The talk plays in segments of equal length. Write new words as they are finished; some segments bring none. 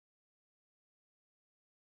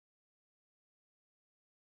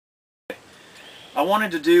I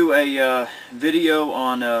wanted to do a video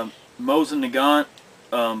on Mosin Nagant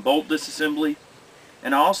bolt disassembly,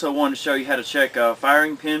 and I also wanted to show you how to check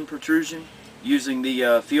firing pin protrusion using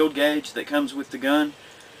the field gauge that comes with the gun.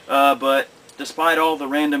 But despite all the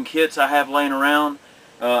random kits I have laying around,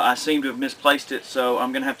 I seem to have misplaced it, so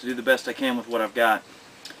I'm going to have to do the best I can with what I've got.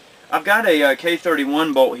 I've got a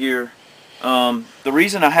K31 bolt here. The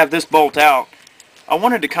reason I have this bolt out, I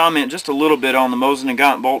wanted to comment just a little bit on the Mosin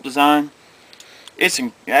Nagant bolt design. It's,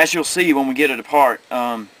 as you'll see when we get it apart,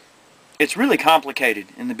 it's really complicated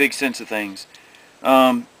in the big sense of things.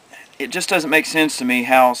 It just doesn't make sense to me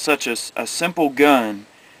how such a simple gun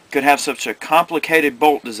could have such a complicated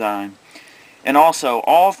bolt design. And also,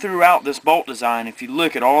 all throughout this bolt design, if you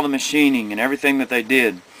look at all the machining and everything that they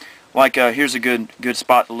did, like here's a good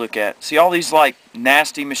spot to look at. See all these like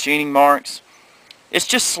nasty machining marks? It's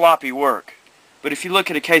just sloppy work. But if you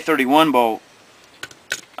look at a K31 bolt,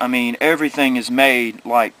 I mean, everything is made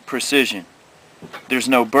like precision. There's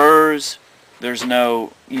no burrs, there's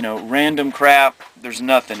no, random crap, there's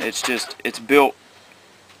nothing. It's just, it's built,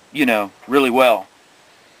 really well.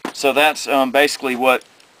 So that's basically what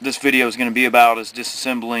this video is going to be about, is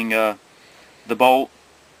disassembling the bolt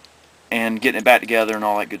and getting it back together and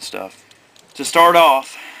all that good stuff. To start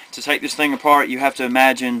off, to take this thing apart, you have to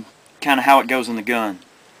imagine kind of how it goes in the gun.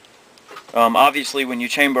 Obviously, when you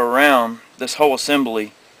chamber around, this whole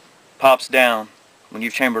assembly pops down when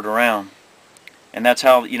you've chambered around, and that's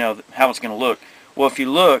how how it's going to look. Well, if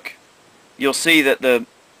you look, you'll see that the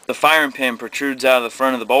firing pin protrudes out of the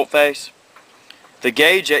front of the bolt face. The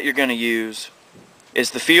gauge that you're going to use is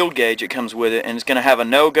the field gauge that comes with it, and it's going to have a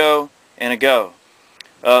no-go and a go.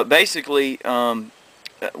 Basically, well,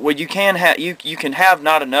 you can have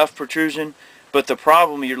not enough protrusion, but the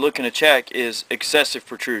problem you're looking to check is excessive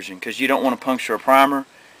protrusion, because you don't want to puncture a primer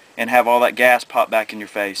and have all that gas pop back in your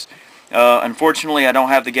face. Unfortunately, I don't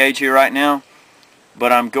have the gauge here right now,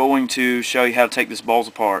 but I'm going to show you how to take this bolt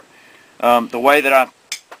apart. The way that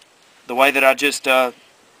I just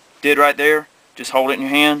did right there, just hold it in your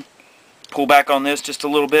hand, pull back on this just a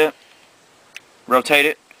little bit, rotate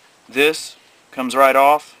it. This comes right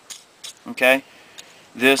off. Okay,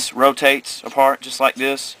 this rotates apart just like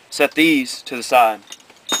this. Set these to the side.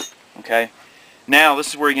 Okay, now this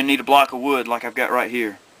is where you're gonna need a block of wood like I've got right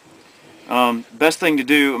here. Best thing to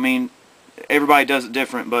do, I mean, everybody does it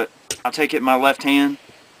different, but I take it in my left hand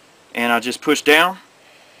and I just push down.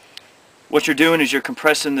 What you're doing is you're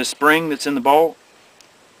compressing the spring that's in the bolt,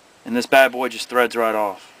 and this bad boy just threads right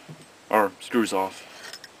off, or screws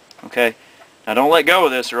off. Okay, now don't let go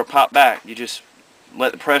of this or it'll pop back. You just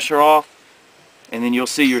let the pressure off, and then you'll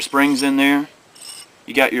see your springs in there.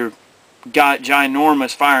 You got your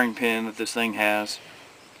ginormous firing pin that this thing has.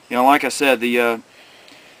 Like I said, the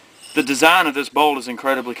design of this bolt is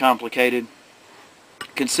incredibly complicated,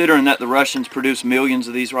 considering that the Russians produce millions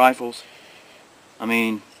of these rifles. I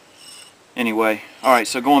mean, anyway. Alright,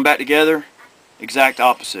 so going back together, exact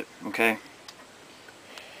opposite, okay?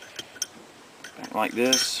 Back like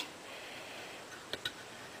this.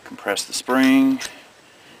 Compress the spring.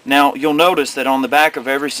 Now, you'll notice that on the back of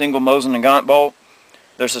every single Mosin Nagant bolt,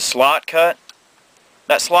 there's a slot cut.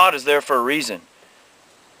 That slot is there for a reason.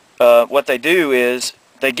 What they do is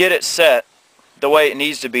they get it set the way it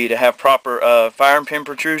needs to be to have proper firing pin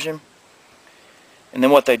protrusion. And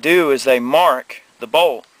then what they do is they mark the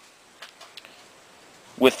bolt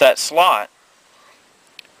with that slot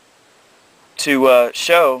to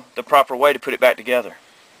show the proper way to put it back together.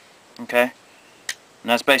 Okay? And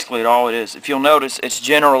that's basically all it is. If you'll notice, it's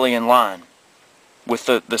generally in line with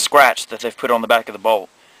the scratch that they've put on the back of the bolt.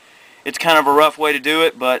 It's kind of a rough way to do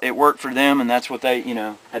it, but it worked for them, and that's what they,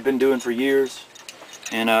 had been doing for years.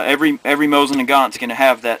 And every Mosin Nagant's going to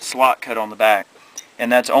have that slot cut on the back,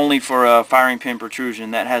 and that's only for firing pin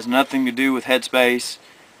protrusion. That has nothing to do with headspace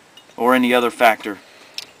or any other factor.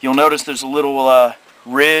 You'll notice there's a little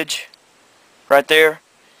ridge right there.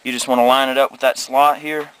 You just want to line it up with that slot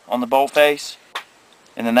here on the bolt face,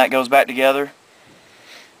 and then that goes back together.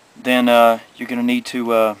 Then you're going to need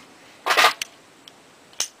to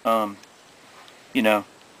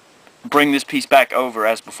bring this piece back over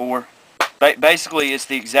as before. Basically, it's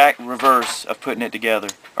the exact reverse of putting it together,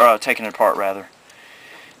 or taking it apart rather.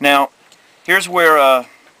 Now, here's where the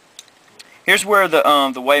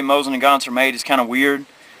way Mosin Nagants are made is kind of weird,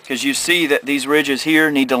 because you see that these ridges here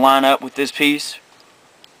need to line up with this piece.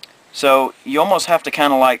 So you almost have to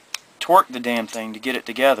kind of like torque the damn thing to get it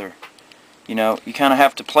together. You kind of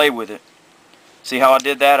have to play with it. See how I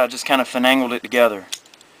did that? I just kind of finagled it together.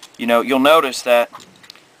 You'll notice that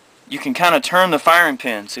you can kind of turn the firing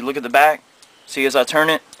pin. See, look at the back. See, as I turn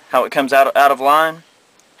it, how it comes out of line,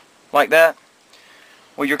 like that.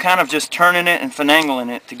 Well, you're kind of just turning it and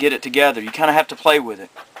finagling it to get it together. You kind of have to play with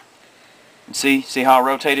it. And see how I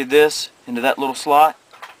rotated this into that little slot?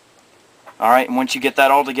 Alright, and once you get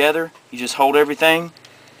that all together, you just hold everything,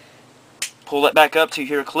 pull that back up till you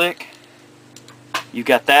hear a click. You've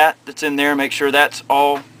got that's in there. Make sure that's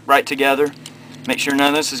all right together. Make sure none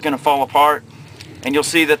of this is going to fall apart. And you'll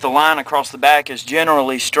see that the line across the back is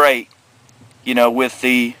generally straight, you know, with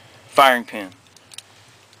the firing pin.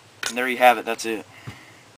 And there you have it. That's it.